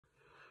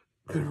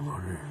Good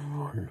morning,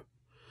 everyone.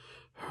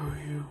 How are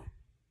you?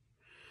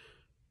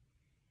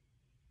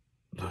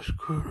 That's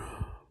good.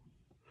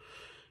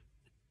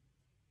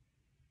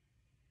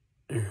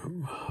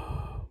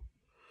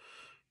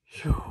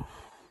 So,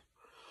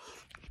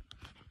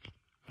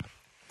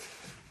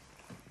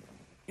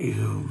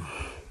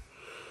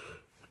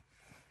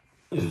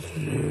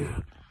 yesterday,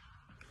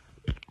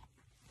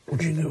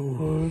 you know,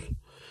 was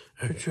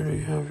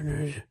actually having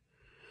this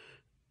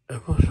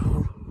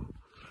episode.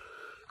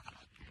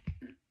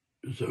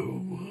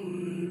 So,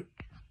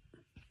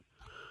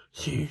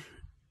 see,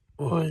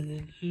 why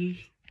did this?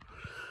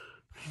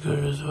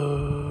 Because,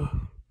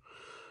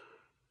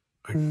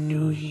 I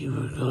knew he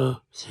was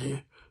gonna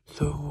say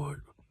the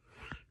word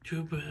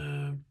too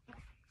bad.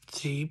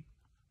 See,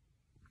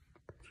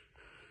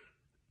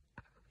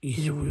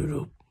 he's a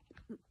weirdo.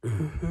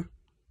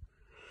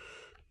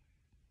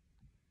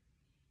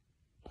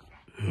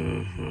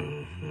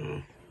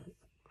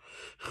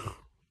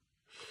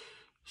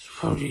 It's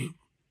funny.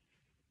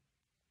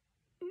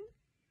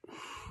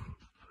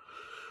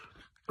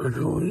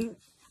 Annoying.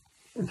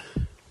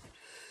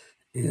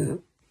 Yeah.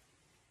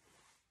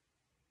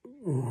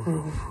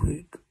 Real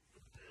freak.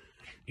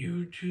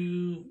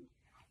 YouTube.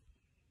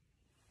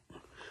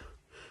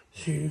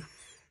 See,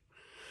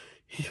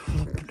 he's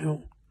flipping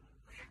out.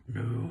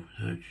 No,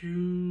 that's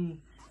you.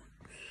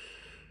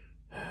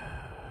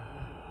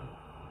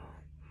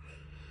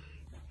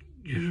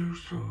 You're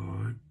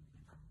sorry.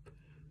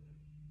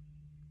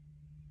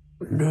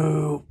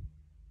 No.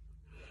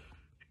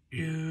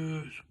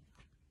 Yes.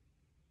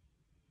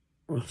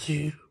 Let's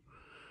see.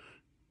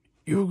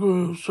 You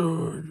go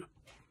outside.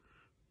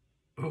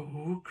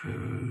 Oh,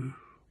 okay.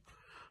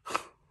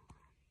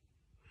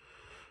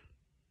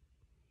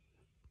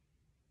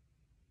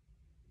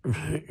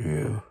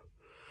 Yeah.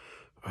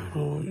 I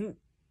know.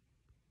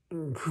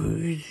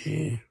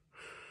 Crazy.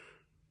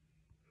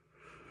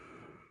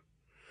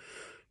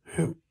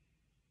 And,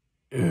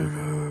 I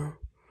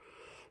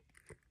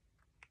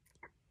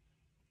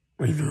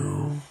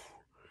know.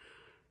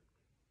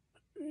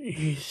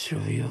 He's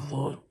really a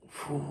lot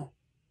for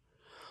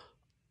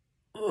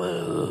the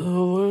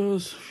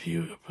last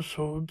few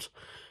episodes,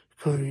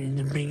 including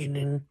the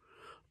beginning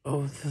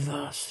of the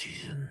last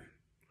season.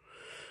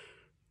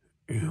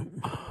 Yep.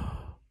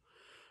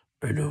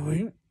 I know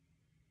it.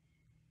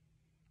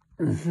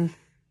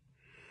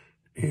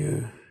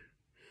 Yeah.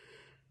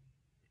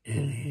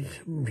 And he's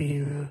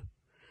being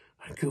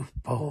a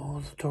goofball all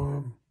the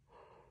time.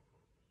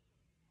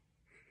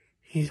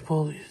 He's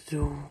probably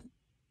still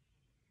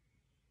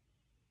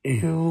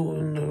ill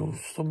and they'll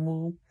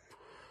stumble.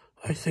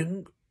 I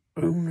think,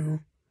 I don't know.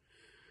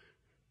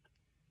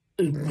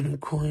 It's been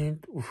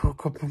quiet for a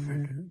couple of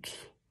minutes.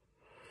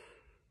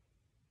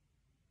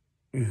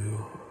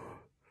 Yeah.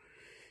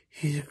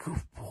 He's a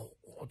goofball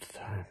all the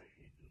time.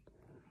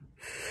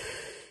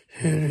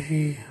 And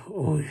he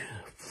always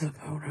flip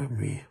out at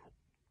me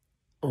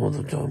all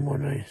the time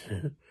when I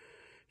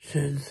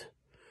says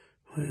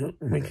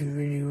making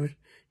videos,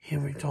 hear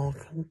me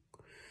talking.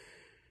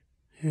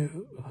 Yeah,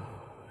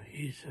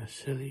 he's a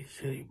silly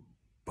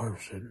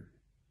person.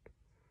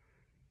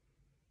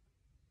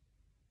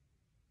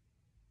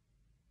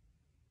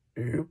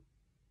 Yep.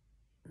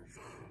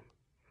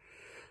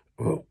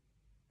 Well,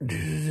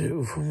 this is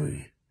it for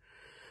me.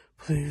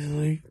 Please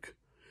like,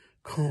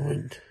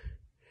 comment,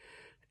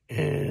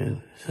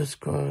 and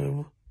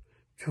subscribe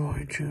to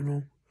our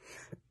channel.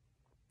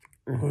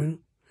 Alright?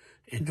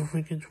 And don't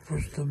forget to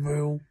press the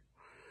bell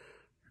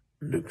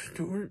next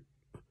to it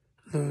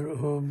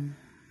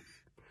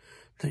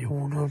that you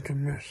won't have to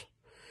miss.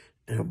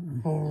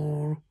 And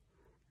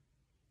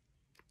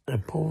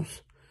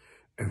post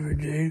every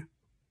day.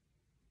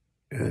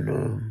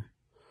 And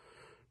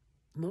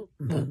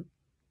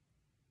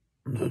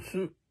that's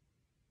it.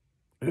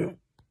 Yep.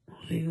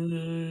 See you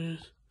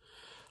guys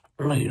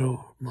later.